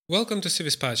Welcome to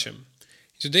Civispacem.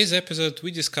 In today's episode,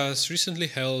 we discuss recently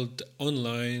held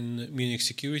online Munich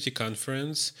Security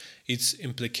Conference, its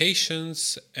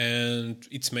implications, and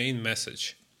its main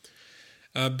message.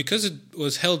 Because it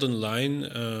was held online,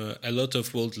 a lot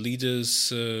of world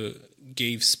leaders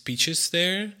gave speeches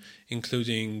there,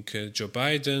 including Joe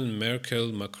Biden,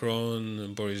 Merkel,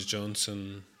 Macron, Boris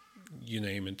Johnson, you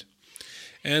name it.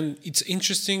 And it's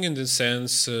interesting in the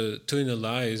sense to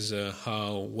analyze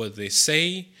how what they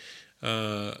say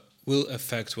will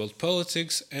affect world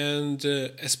politics and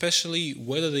especially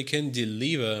whether they can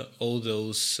deliver all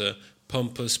those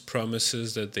pompous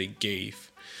promises that they gave.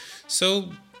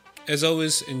 So, as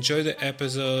always, enjoy the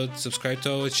episode, subscribe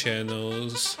to our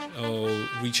channels, or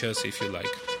reach us if you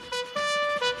like.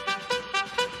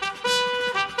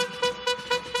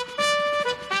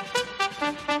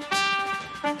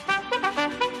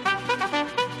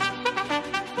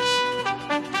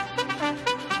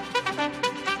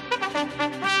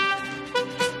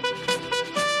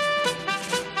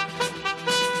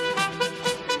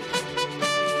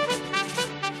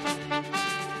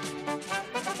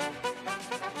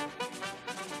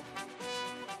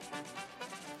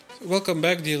 Welcome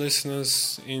back, dear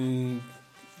listeners,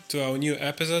 to our new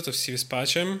episode of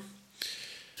Civispacem.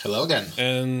 Hello again.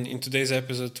 And in today's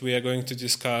episode, we are going to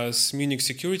discuss Munich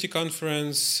Security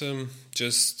Conference,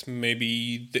 just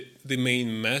maybe the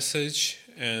main message,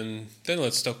 and then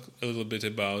let's talk a little bit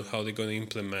about how they're going to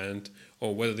implement,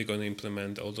 or whether they're going to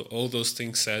implement all those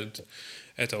things said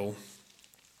at all.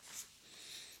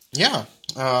 Yeah,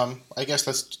 I guess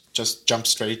let's just jump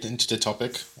straight into the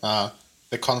topic.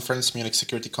 The conference, Munich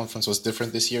Security Conference, was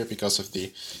different this year because of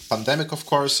the pandemic, of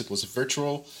course. It was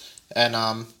virtual, and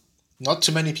not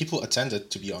too many people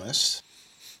attended, to be honest.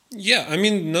 Yeah, I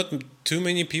mean, not too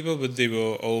many people, but they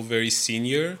were all very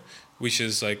senior, which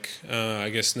is I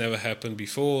guess never happened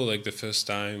before, like the first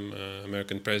time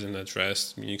American president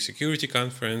addressed Munich Security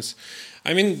Conference.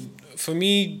 I mean, for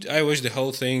me, I watched the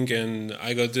whole thing and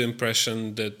I got the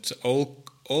impression that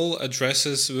all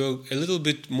addresses were a little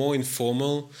bit more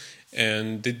informal.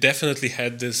 And they definitely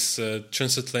had this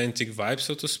transatlantic vibe,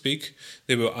 so to speak.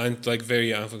 They were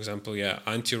very, for example,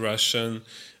 anti-Russian,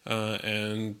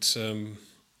 they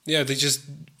just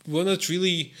were not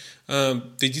really.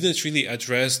 They didn't really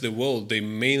address the world. They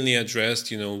mainly addressed,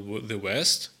 the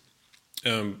West.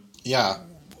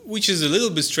 Which is a little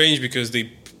bit strange because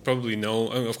they probably know.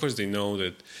 I mean, of course, they know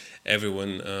that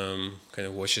everyone kind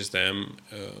of watches them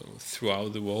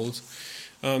throughout the world.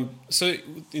 So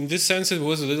in this sense, it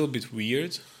was a little bit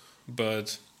weird,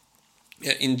 but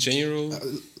in general,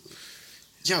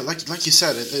 like you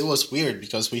said, it was weird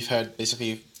because we've had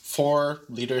basically 4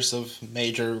 leaders of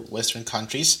major Western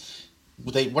countries.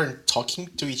 They weren't talking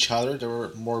to each other; they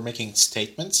were more making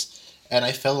statements, and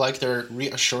I felt like they're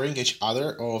reassuring each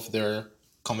other of their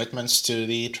commitments to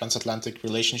the transatlantic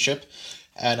relationship,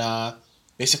 and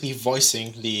basically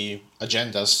voicing the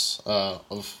agendas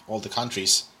of all the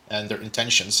countries and their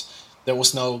intentions. There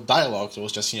was no dialogue. There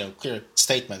was just, clear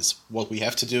statements, what we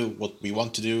have to do, what we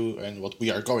want to do, and what we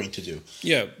are going to do.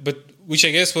 Yeah, but which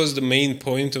I guess was the main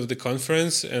point of the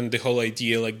conference and the whole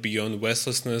idea, Beyond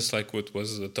Westlesness, what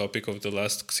was the topic of the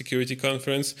last security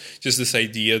conference. Just this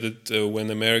idea that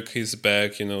when America is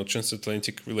back,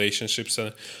 transatlantic relationships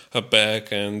are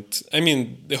back. And, I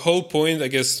mean, the whole point, I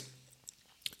guess...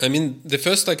 I mean, the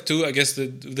first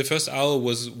the first hour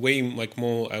was way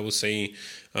more, I would say,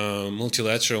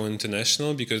 multilateral and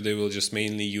international because they were just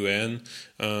mainly UN.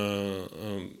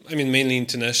 Mainly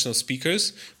international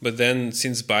speakers. But then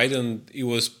since Biden, it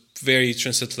was very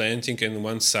transatlantic and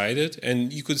one-sided,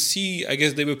 and you could see, I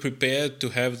guess, they were prepared to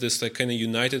have this kind of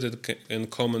united and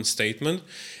common statement.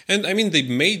 And I mean, they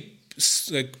made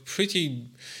pretty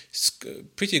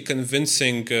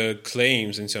convincing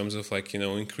claims in terms of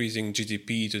increasing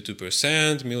GDP to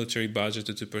 2%, military budget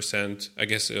to 2%. I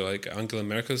guess Angela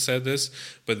Merkel said this,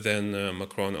 but then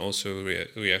Macron also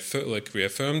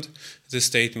reaffirmed the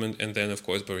statement, and then of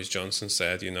course Boris Johnson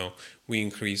said, we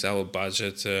increase our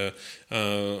budget for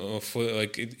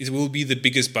it will be the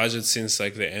biggest budget since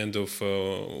the end of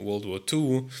World War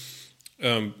II,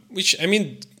 which I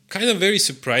mean kind of very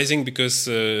surprising because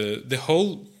the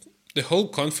whole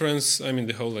conference, I mean,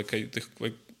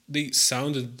 they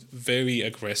sounded very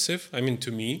aggressive. I mean,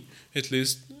 to me, at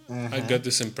least, I got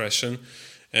this impression,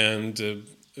 and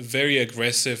very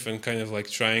aggressive and kind of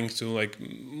trying to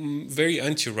very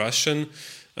anti-Russian.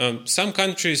 Some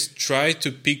countries try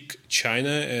to pick China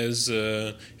as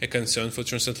a concern for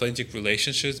transatlantic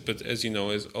relationships, but as you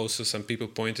know, as also some people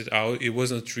pointed out, it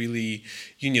was not really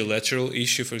unilateral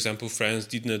issue. For example, France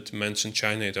did not mention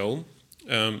China at all.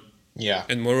 Yeah.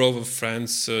 And moreover,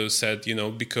 France said,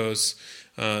 because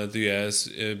the US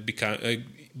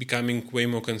becoming way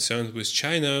more concerned with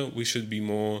China, we should be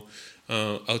more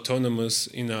autonomous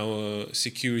in our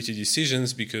security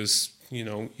decisions because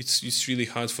it's really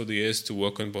hard for the US to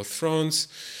work on both fronts,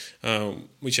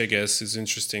 which I guess is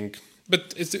interesting.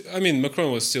 But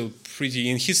Macron was still pretty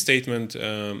in his statement.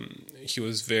 He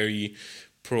was very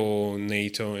pro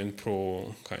NATO and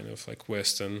pro kind of like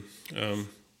Western.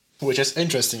 Which is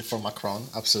interesting for Macron,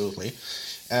 absolutely.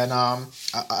 And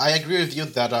I agree with you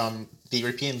that the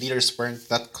European leaders weren't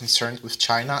that concerned with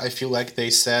China. I feel like they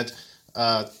said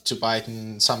to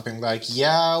Biden something like,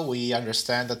 yeah, we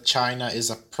understand that China is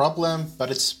a problem, but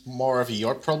it's more of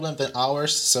your problem than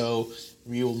ours, so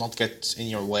we will not get in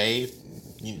your way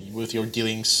with your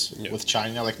dealings with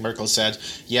China. Like Merkel said,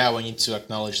 yeah, we need to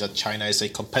acknowledge that China is a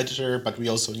competitor, but we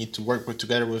also need to work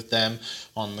together with them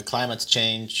on the climate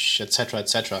change, etc.,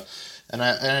 etc.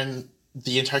 And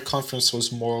the entire conference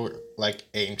was more like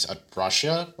aimed at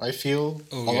Russia, I feel.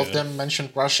 All of them mentioned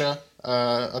Russia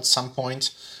at some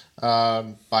point.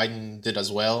 Biden did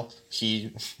as well.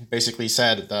 He basically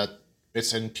said that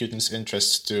it's in Putin's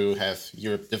interest to have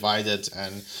Europe divided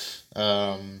and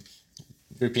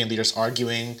European leaders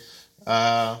arguing,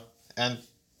 and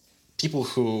people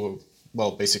who,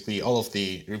 well, basically all of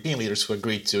the European leaders who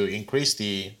agreed to increase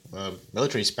the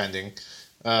military spending,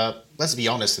 let's be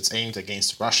honest, it's aimed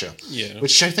against Russia,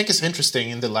 which I think is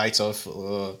interesting in the light of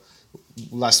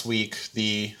last week,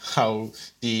 how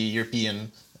the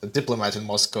European diplomat in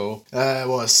Moscow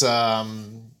was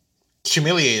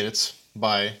humiliated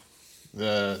by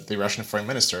the Russian foreign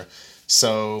minister.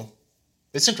 So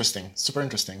it's interesting, super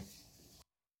interesting.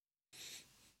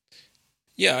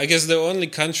 Yeah, I guess the only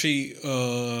country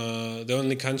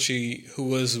who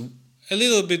was a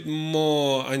little bit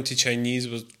more anti-Chinese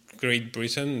was Great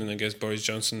Britain, and I guess Boris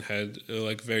Johnson had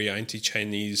like very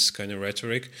anti-Chinese kind of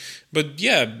rhetoric. But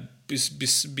yeah,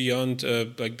 beyond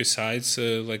besides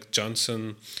like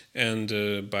Johnson and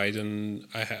Biden,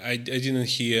 I didn't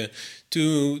hear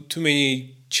too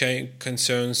many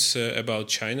concerns about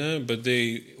China, but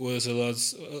there was a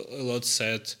lot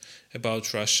said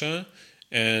about Russia.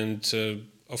 And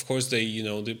of course, they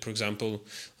for example,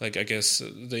 like I guess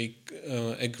they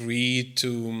agreed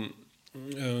to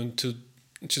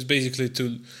just basically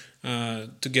to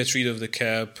get rid of the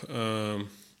cap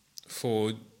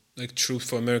for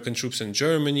American troops in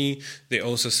Germany. They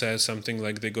also said something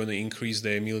like they're going to increase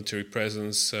their military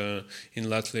presence in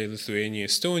Latvia, Lithuania,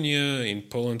 Estonia, in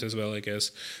Poland as well, I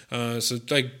guess. So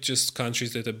like just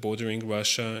countries that are bordering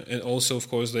Russia. And also, of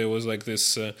course, there was like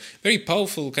this very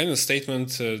powerful kind of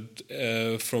statement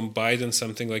from Biden,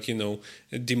 something like,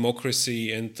 democracy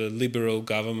and the liberal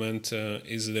government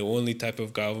is the only type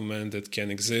of government that can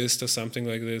exist or something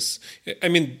like this. I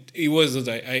mean, it was,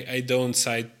 I don't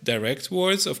cite direct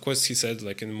words, of course he said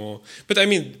like in more, but I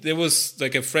mean there was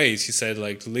like a phrase he said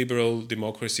like liberal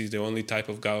democracy is the only type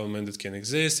of government that can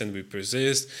exist and will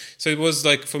persist. So it was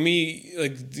like for me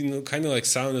like kind of like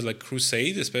sounded like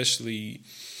Crusade, especially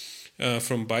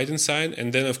from Biden's side.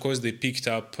 And then of course they picked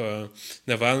up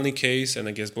Navalny case, and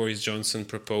I guess Boris Johnson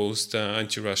proposed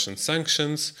anti-Russian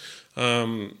sanctions,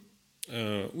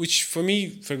 which for me,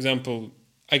 for example,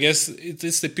 I guess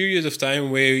it's the period of time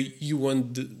where you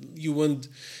want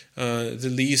the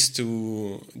least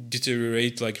to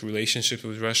deteriorate like relationship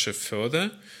with Russia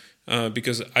further,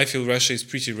 because I feel Russia is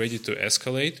pretty ready to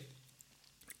escalate.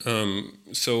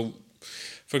 So,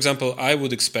 for example, I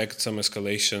would expect some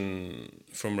escalation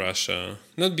from Russia,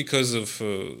 not because of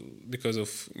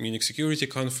Munich Security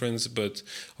Conference, but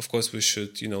of course we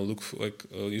should look for, like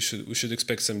we should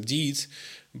expect some deeds.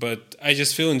 But I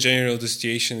just feel in general the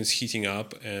situation is heating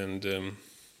up, and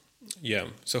yeah.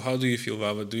 So how do you feel,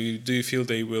 Vava? Do you feel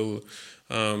they will,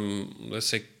 let's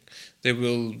say, they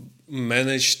will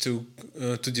manage to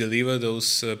deliver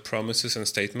those promises and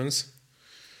statements?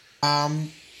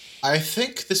 I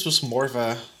think this was more of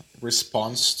a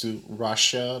response to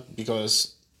Russia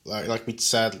because, like we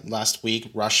said last week,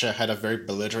 Russia had a very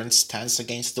belligerent stance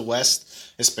against the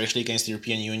West, especially against the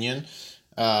European Union.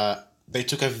 They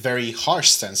took a very harsh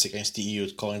stance against the EU,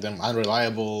 calling them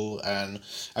unreliable and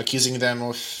accusing them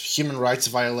of human rights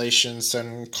violations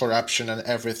and corruption and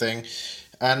everything.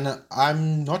 And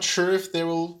I'm not sure if they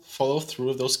will follow through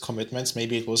with those commitments.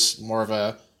 Maybe it was more of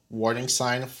a warning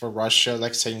sign for Russia,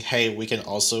 like saying, hey, we can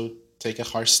also take a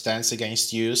harsh stance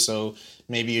against you, so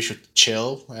maybe you should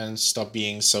chill and stop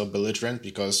being so belligerent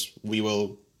because we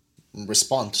will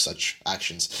respond to such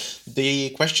actions. The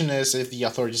question is if the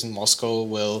authorities in Moscow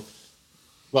will,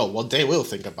 well, what they will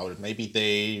think about it. Maybe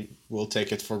they will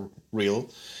take it for real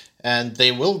and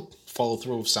they will follow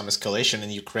through with some escalation in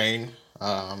Ukraine,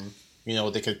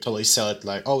 they could totally sell it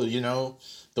like, oh,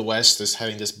 the West is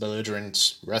having this belligerent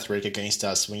rhetoric against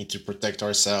us. We need to protect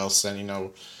ourselves and,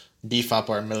 beef up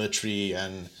our military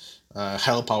and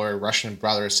help our Russian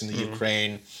brothers in the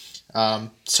Ukraine.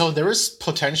 So there is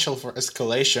potential for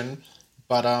escalation,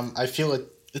 but I feel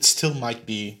it still might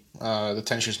be, the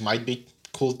tensions might be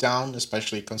cooled down,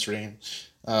 especially considering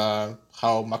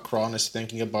how Macron is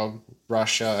thinking about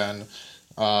Russia and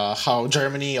how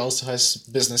Germany also has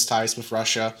business ties with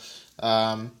Russia.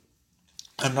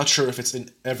 I'm not sure if it's in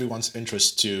everyone's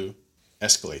interest to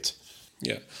escalate.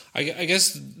 Yeah, I guess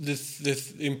the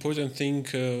important thing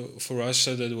for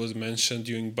Russia that was mentioned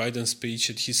during Biden's speech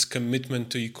at his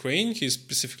commitment to Ukraine, he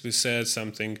specifically said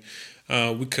something,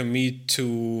 we commit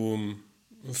to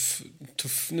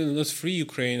not free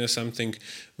Ukraine or something,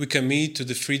 we commit to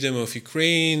the freedom of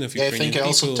Ukraine, of Ukrainian people. I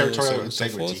think also territorial and so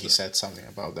integrity, forth. he said something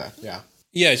about that, yeah.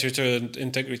 Yeah, territorial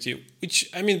integrity, which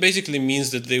I mean basically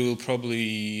means that they will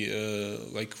probably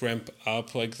ramp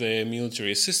up like the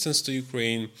military assistance to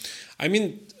Ukraine. I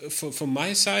mean, from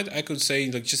my side, I could say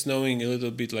like just knowing a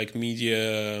little bit like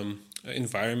media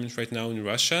environment right now in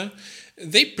Russia,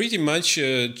 they pretty much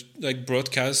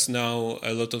broadcast now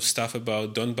a lot of stuff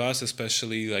about Donbass,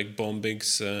 especially like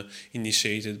bombings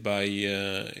initiated by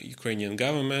Ukrainian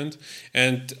government.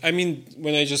 And I mean,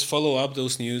 when I just follow up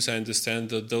those news, I understand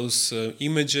that those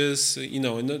images,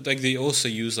 like they also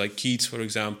use like kids, for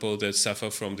example, that suffer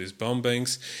from these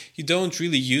bombings. You don't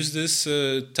really use this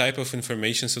type of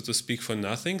information, so to speak, for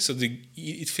nothing. So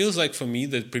it feels like for me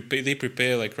that they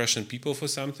prepare like Russian people for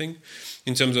something,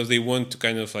 in terms of they want to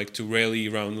kind of like to rally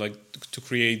around, like to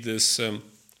create this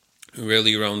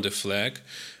rally around the flag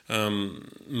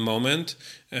moment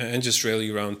and just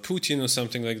rally around Putin or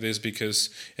something like this,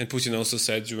 and Putin also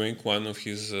said during one of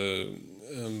his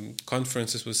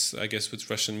conferences with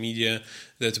Russian media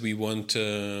that we want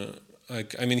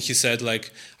he said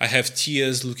like, I have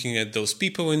tears looking at those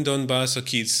people in Donbass, or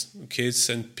kids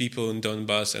and people in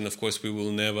Donbass, and of course we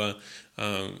will never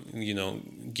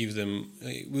give them,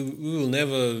 we will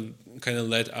never kind of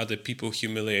let other people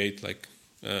humiliate like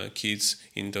kids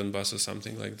in Donbass or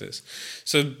something like this.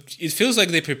 So it feels like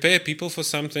they prepare people for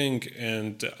something,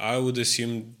 and I would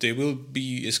assume there will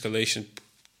be escalation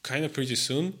kind of pretty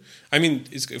soon. I mean,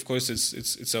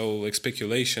 it's all like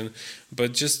speculation,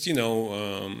 but just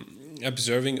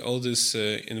observing all this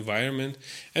environment.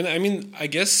 And I mean, I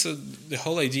guess the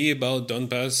whole idea about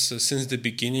Donbass since the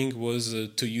beginning was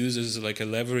to use as like a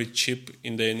leverage chip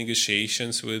in the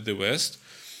negotiations with the West.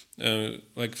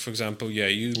 Like, for example,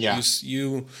 you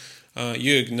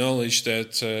acknowledge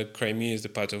that Crimea is the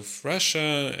part of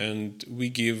Russia, and we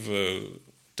give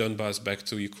Donbass back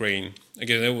to Ukraine.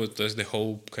 Again, that's the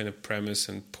whole kind of premise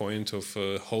and point of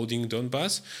holding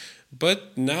Donbass.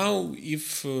 But now,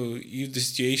 if the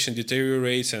situation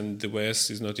deteriorates and the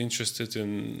West is not interested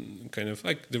in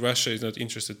the Russia is not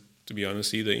interested, to be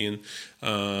honest, either in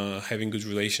having good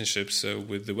relationships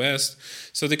with the West,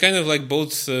 so they kind of like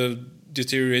both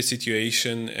deteriorate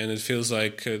situation, and it feels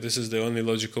like this is the only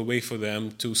logical way for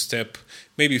them to step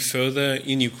maybe further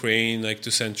in Ukraine, like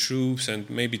to send troops and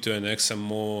maybe to annex some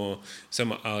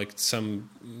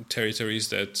territories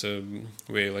that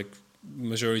where like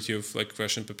majority of like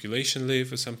Russian population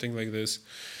live or something like this.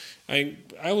 I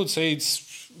would say it's,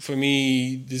 for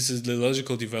me, this is the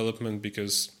logical development,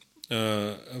 because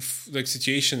like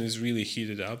situation is really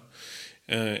heated up,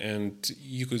 and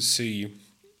you could see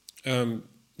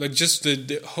like just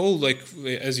the whole, like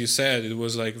as you said, it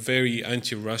was like very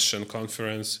anti-Russian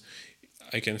conference,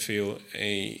 I can feel.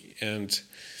 And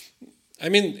I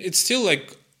mean, it's still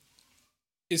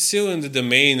in the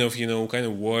domain of kind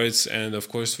of words, and of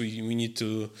course we need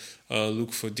to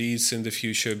look for deeds in the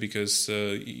future, because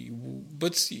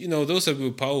but those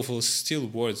are powerful still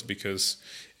words, because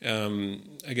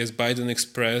I guess Biden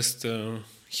expressed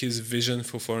his vision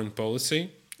for foreign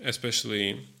policy,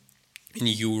 especially in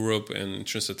Europe and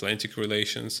transatlantic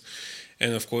relations,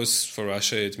 and of course for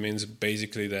Russia it means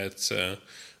basically that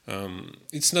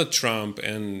it's not Trump,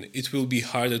 and it will be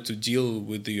harder to deal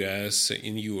with the US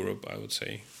in Europe, I would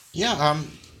say. Yeah,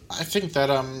 I think that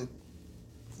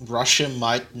Russia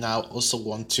might now also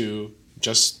want to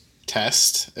just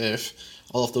test if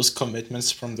all of those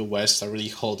commitments from the West are really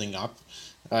holding up.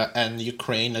 And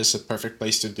Ukraine is a perfect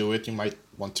place to do it. You might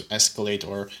want to escalate,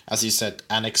 or, as you said,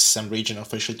 annex some region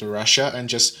officially to Russia and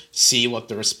just see what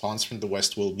the response from the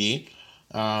West will be.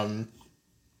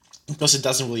 Because it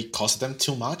doesn't really cost them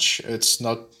too much. It's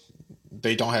not,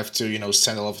 they don't have to,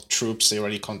 send a lot of troops. They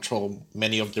already control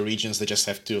many of the regions. They just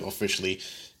have to officially,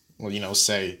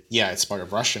 say, yeah, it's part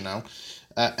of Russia now.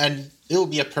 And it will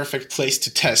be a perfect place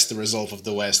to test the resolve of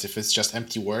the West if it's just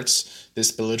empty words,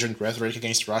 this belligerent rhetoric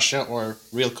against Russia, or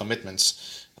real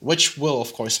commitments, which will,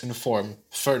 of course, inform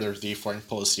further the foreign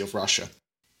policy of Russia.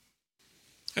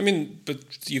 I mean,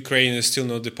 but Ukraine is still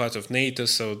not the part of NATO,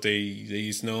 so there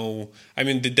is no. I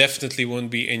mean, there definitely won't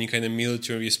be any kind of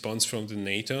military response from the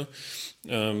NATO,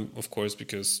 of course,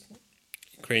 because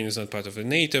Ukraine is not part of the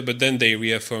NATO. But then they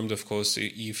reaffirmed, of course,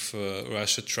 if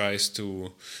Russia tries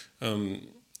to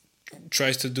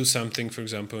do something, for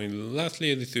example, in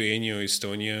Latvia, Lithuania, or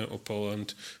Estonia, or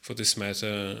Poland, for this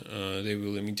matter, they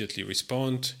will immediately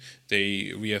respond.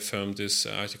 They reaffirmed this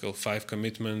Article 5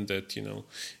 commitment that,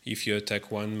 if you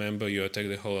attack one member, you attack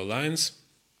the whole alliance,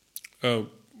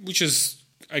 which is,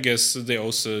 I guess, they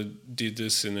also did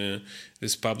this in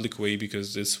this public way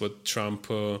because that's what Trump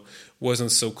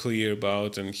wasn't so clear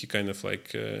about, and he kind of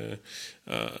like, and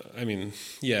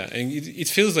it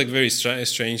feels like very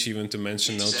strange even to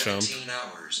mention now Trump.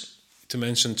 To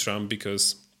mention Trump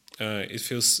because it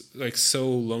feels like so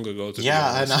long ago.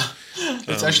 I know.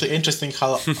 It's actually interesting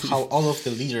how all of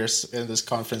the leaders in this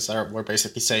conference were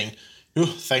basically saying, "Oh,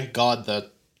 thank God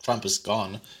that Trump is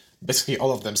gone." Basically,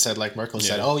 all of them said, like Merkel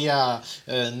said,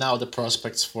 now the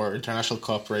prospects for international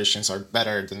cooperations are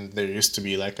better than they used to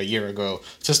be like a year ago.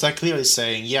 Just like clearly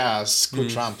saying, screw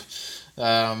Trump.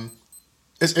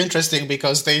 It's interesting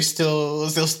because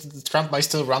Trump might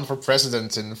still run for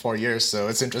president in 4 years, so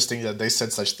it's interesting that they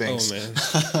said such things. Oh, man.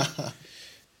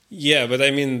 Yeah, but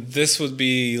I mean, this would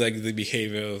be like the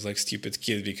behavior of like stupid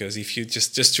kid, because if you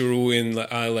just to ruin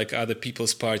like other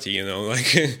people's party,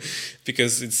 like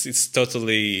because it's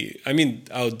totally, I mean,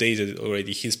 outdated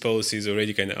already. His policy is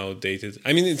already kind of outdated.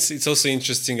 I mean, it's also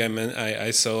interesting. I mean,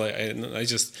 I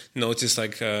just noticed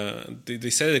like they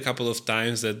said it a couple of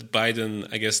times that Biden,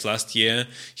 I guess last year,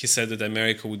 he said that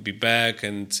America would be back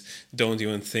and don't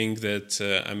even think that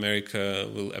America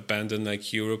will abandon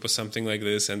like Europe or something like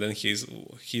this. And then he's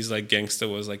like gangster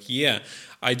was like,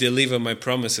 I deliver my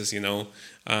promises, we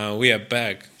are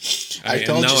back.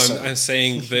 I'm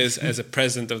saying this as a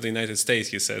president of the United States.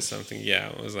 He says something. I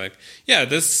was like,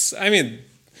 this, I mean,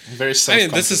 very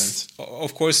self-confident. This is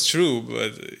of course true,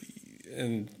 but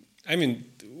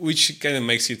which kind of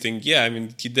makes you think,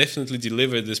 he definitely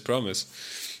delivered this promise.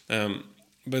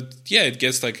 But it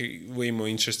gets like way more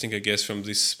interesting, I guess, from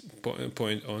this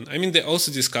point on. I mean, they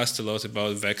also discussed a lot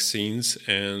about vaccines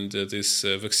and this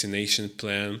vaccination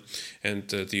plan, and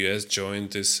the US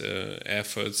joined this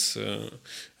efforts to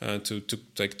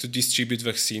distribute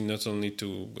vaccine not only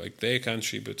to like their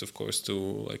country, but of course to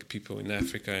like people in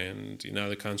Africa and in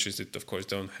other countries that of course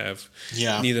don't have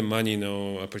neither money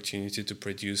nor opportunity to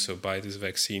produce or buy this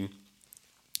vaccine.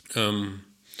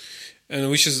 And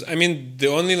which is, I mean, the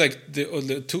only like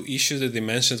the two issues that they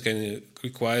mentioned kind of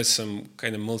require some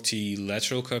kind of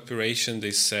multilateral cooperation.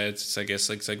 They said, I guess,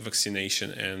 like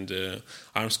vaccination and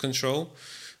arms control.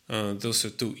 Those are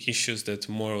two issues that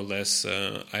more or less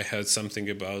I heard something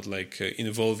about, like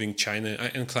involving China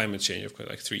and climate change. Of course,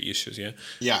 like three issues.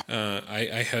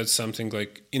 I heard something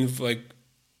like in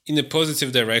a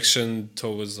positive direction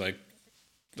towards like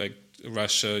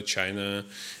Russia, China,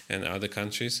 and other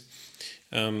countries.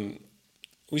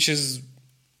 Which is,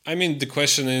 I mean, the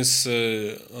question is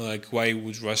like, why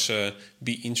would Russia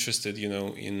be interested,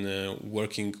 in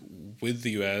working with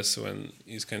the US when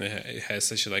it has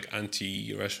such a like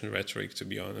anti-Russian rhetoric, to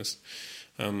be honest.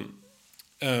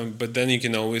 But then you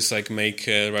can always like make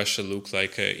Russia look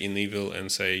like in evil and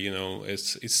say,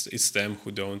 it's them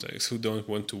who don't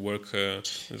want to work. And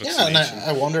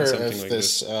I wonder if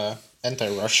this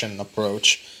anti-Russian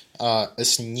approach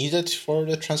is needed for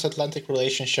the transatlantic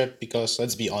relationship, because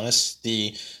let's be honest,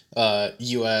 the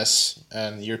US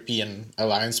and European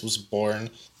alliance was born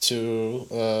to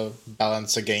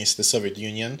balance against the Soviet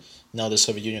Union. Now the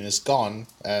Soviet Union is gone,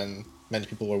 and many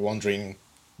people were wondering,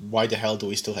 why the hell do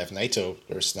we still have NATO?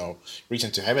 There's no reason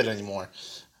to have it anymore.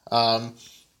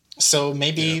 So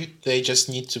maybe they just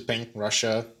need to paint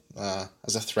Russia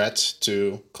as a threat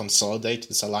to consolidate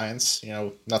this alliance.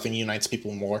 Nothing unites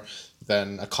people more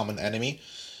than a common enemy.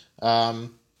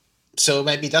 So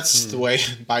maybe that's the way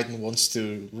Biden wants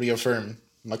to reaffirm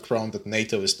Macron that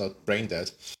NATO is not brain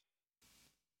dead.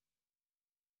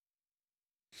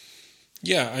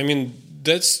 Yeah, I mean,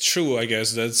 that's true, I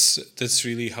guess. That's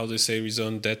really how they say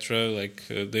raison d'etre, like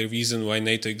the reason why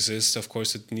NATO exists. Of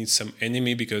course, it needs some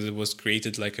enemy because it was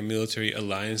created like a military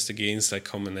alliance against like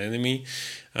common enemy.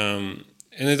 And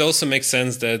it also makes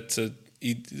sense that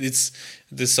it's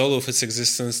the soul of its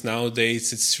existence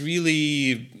nowadays. It's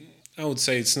really, I would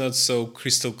say it's not so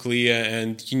crystal clear,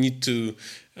 and you need to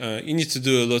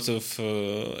do a lot of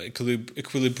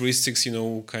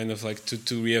equilibristics, kind of like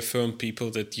to reaffirm people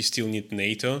that you still need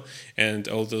NATO and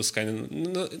all those kind of.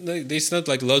 No, it's not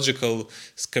like logical.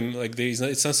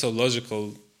 It's not so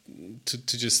logical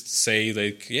to just say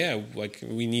like, yeah, like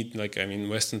we need, like, I mean,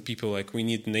 Western people, like, we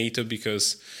need NATO,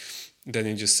 because then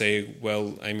you just say,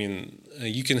 well, I mean,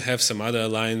 you can have some other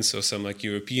alliance or some like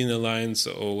European alliance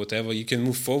or whatever. You can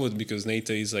move forward because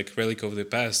NATO is like relic of the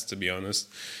past, to be honest.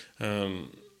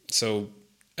 So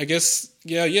I guess,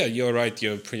 yeah, you're right.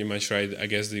 You're pretty much right. I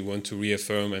guess they want to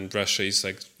reaffirm, and Russia is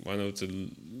like one of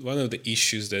the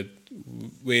issues that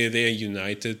where they're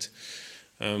united.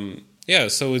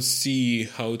 So let's see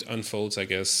how it unfolds, I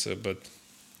guess. But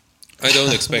I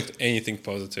don't expect anything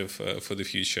positive for the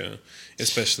future,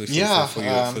 especially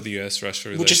for the US-Russia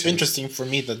relations. Which is interesting for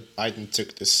me that Biden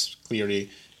took this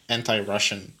clearly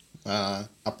anti-Russian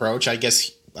approach. I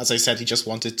guess, as I said, he just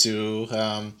wanted to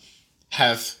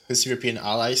have his European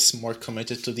allies more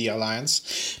committed to the alliance.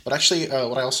 But actually,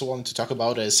 what I also wanted to talk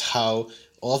about is how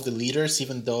all of the leaders,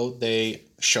 even though they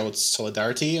showed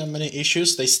solidarity on many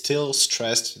issues, they still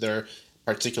stressed their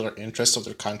particular interests of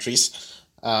their countries.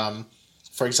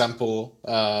 For example,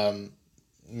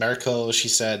 Merkel, she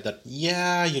said that,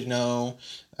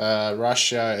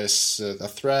 Russia is a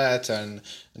threat and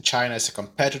China is a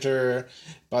competitor,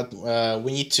 but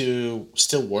we need to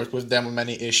still work with them on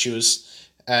many issues.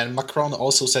 And Macron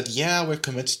also said, we're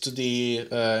committed to the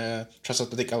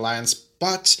transatlantic alliance,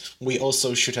 but we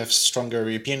also should have stronger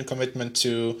European commitment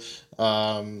to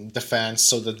defense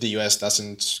so that the US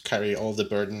doesn't carry all the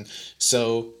burden.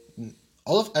 So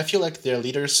I feel like their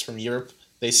leaders from Europe,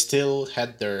 they still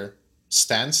had their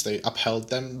stance, they upheld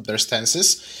their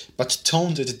stances, but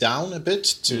toned it down a bit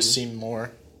to seem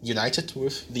more united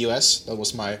with the US. That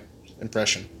was my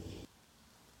impression.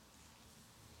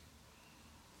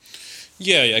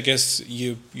 Yeah, I guess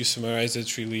you summarized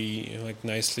it really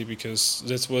nicely, because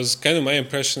that was kind of my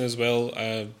impression as well.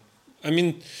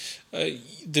 The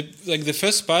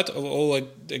first part of all, I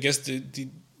guess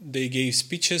they gave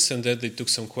speeches and then they took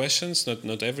some questions.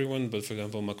 Not everyone, but for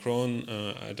example Macron.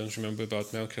 I don't remember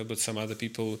about Merkel, but some other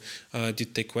people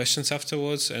did take questions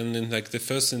afterwards. And then in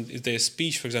their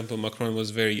speech, for example, Macron was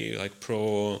very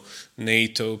pro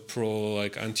NATO, pro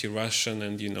anti-Russian,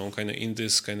 and kind of in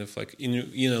this kind of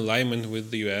in alignment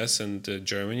with the US and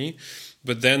Germany.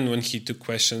 But then when he took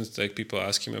questions, people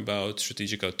asked him about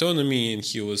strategic autonomy, and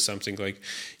he was something like,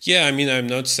 I'm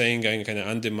not saying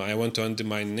I want to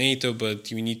undermine NATO,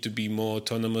 but we need to be more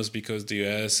autonomous because the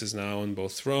US is now on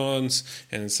both fronts,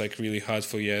 and it's really hard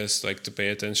for US to pay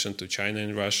attention to China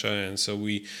and Russia, and so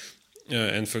we.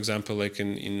 And for example,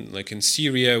 in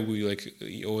Syria, we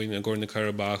or in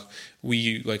Nagorno-Karabakh,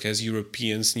 we as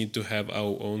Europeans need to have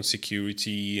our own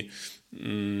security.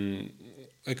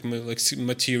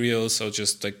 Materials, or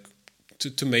just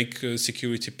to make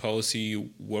security policy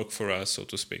work for us, so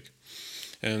to speak.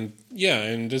 And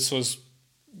this was,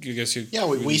 I guess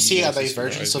we see a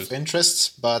divergence of interests,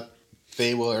 but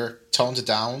they were toned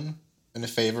down in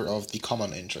favor of the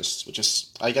common interests, which is,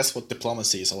 I guess, what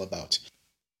diplomacy is all about.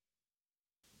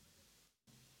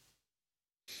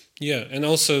 Yeah, and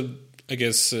also I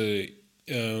guess it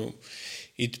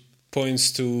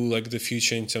points to the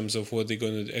future in terms of what they're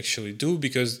going to actually do,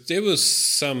 because there was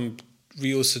some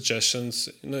real suggestions,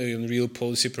 in real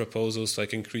policy proposals,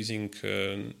 increasing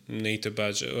NATO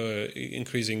budget,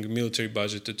 increasing military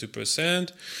budget to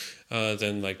 2%,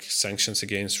 then sanctions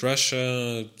against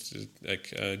Russia,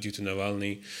 due to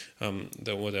Navalny.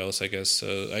 Then what else?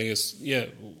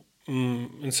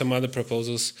 And some other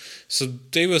proposals. So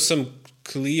there were some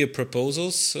clear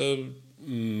proposals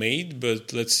made,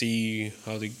 but let's see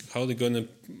how they're gonna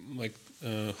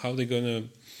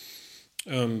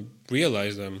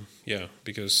realize them.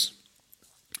 Because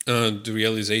the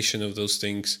realization of those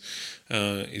things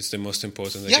is the most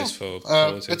important, I guess, for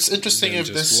politics. It's interesting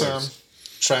if this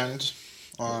trend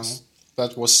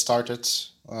that was started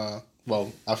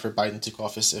after Biden took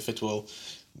office, if it will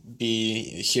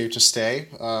be here to stay.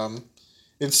 I'm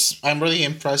really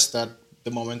impressed that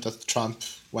the moment that Trump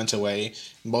went away,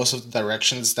 most of the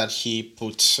directions that he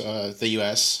put the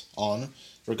US on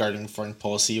regarding foreign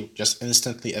policy just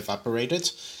instantly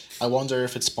evaporated. I wonder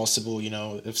if it's possible,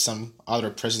 if some other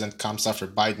president comes after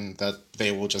Biden, that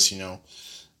they will just,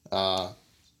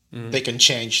 they can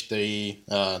change the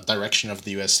direction of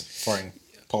the US foreign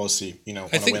policy, on a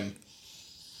whim.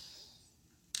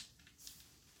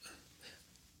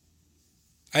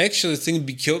 I actually think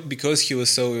because he was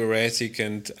so erratic,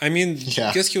 and I mean,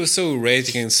 Yeah. because he was so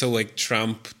erratic and so like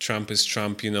Trump is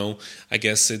Trump, I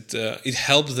guess it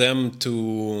helped them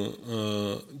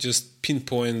to just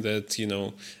pinpoint that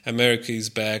America is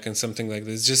back and something like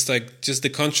this. Just the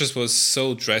contrast was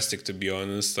so drastic, to be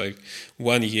honest. Like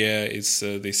 1 year it's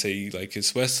they say like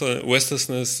it's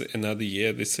Westlesness, another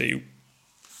year they say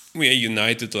we are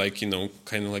united, like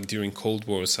kind of like during Cold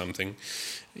War or something.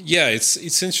 Yeah, it's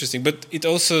interesting, but it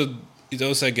also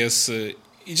I guess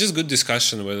it's just good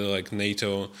discussion whether like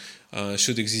NATO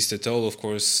should exist at all. Of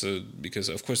course, because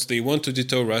of course they want to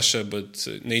deter Russia, but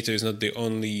NATO is not the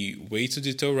only way to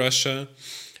deter Russia.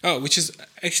 Oh, which is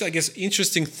actually, I guess,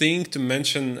 interesting thing to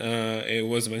mention. It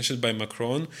was mentioned by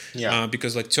Macron,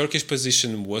 because like Turkish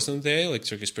position wasn't there. Like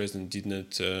Turkish president did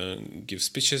not give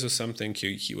speeches or something.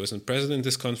 He wasn't present in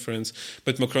this conference.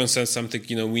 But Macron said something.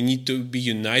 We need to be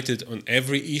united on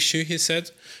every issue. He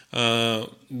said,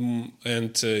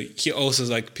 and he also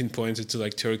like pinpointed to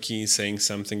like Turkey saying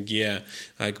something. Yeah,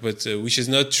 like but which is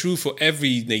not true for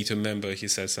every NATO member. He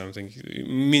said something,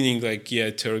 meaning like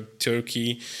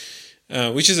Turkey.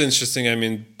 Which is interesting. I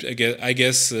mean, I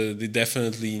guess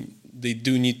they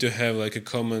do need to have like a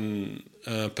common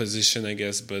position, I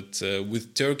guess, but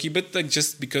with Turkey. But like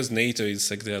just because NATO is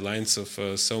like the alliance of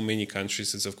so many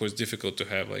countries, it's of course difficult to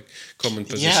have like common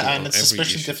position. Yeah, and on it's every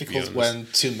especially issue, difficult when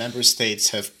two member states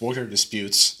have border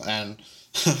disputes and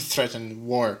threaten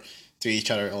war to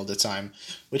each other all the time,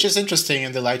 which is interesting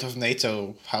in the light of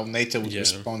NATO, how NATO would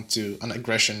respond to an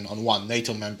aggression on one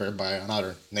NATO member by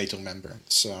another NATO member.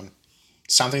 So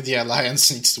something the alliance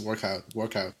needs to work out.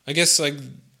 I guess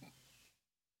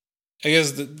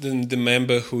the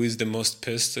member who is the most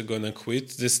pissed are gonna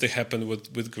quit. This happened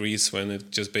with Greece when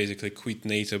it just basically quit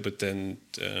NATO, but then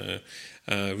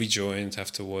rejoined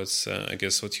afterwards. I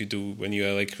guess what you do when you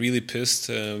are like really pissed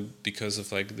because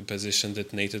of like the position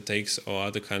that NATO takes or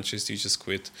other countries, you just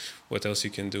quit. What else you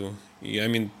can do? I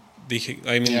mean,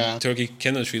 Turkey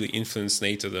cannot really influence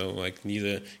NATO though. Like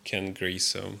neither can Greece.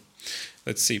 So.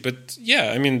 Let's see, but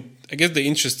yeah, I mean, I guess the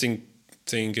interesting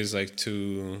thing is like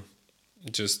to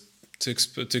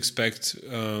expect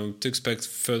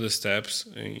further steps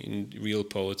in real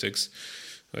politics.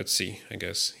 Let's see, I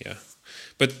guess, yeah.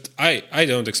 But I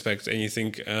don't expect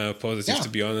anything positive, to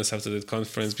be honest, after that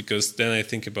conference, because then I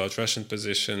think about Russian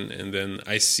position, and then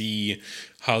I see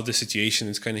how the situation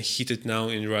is kind of heated now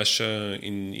in Russia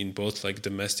in both like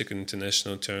domestic and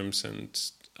international terms, and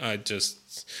I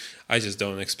just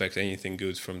don't expect anything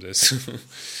good from this.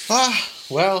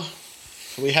 Well,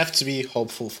 we have to be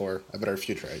hopeful for a better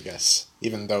future, I guess.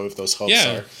 Even though those hopes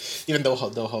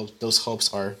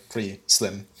are pretty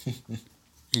slim.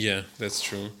 Yeah, that's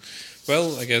true.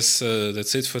 Well, I guess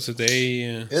that's it for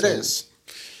today. It is.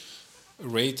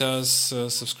 Rate us,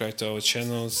 subscribe to our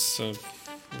channels,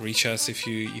 reach us if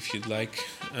you'd like,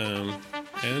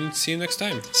 and see you next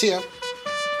time. See ya.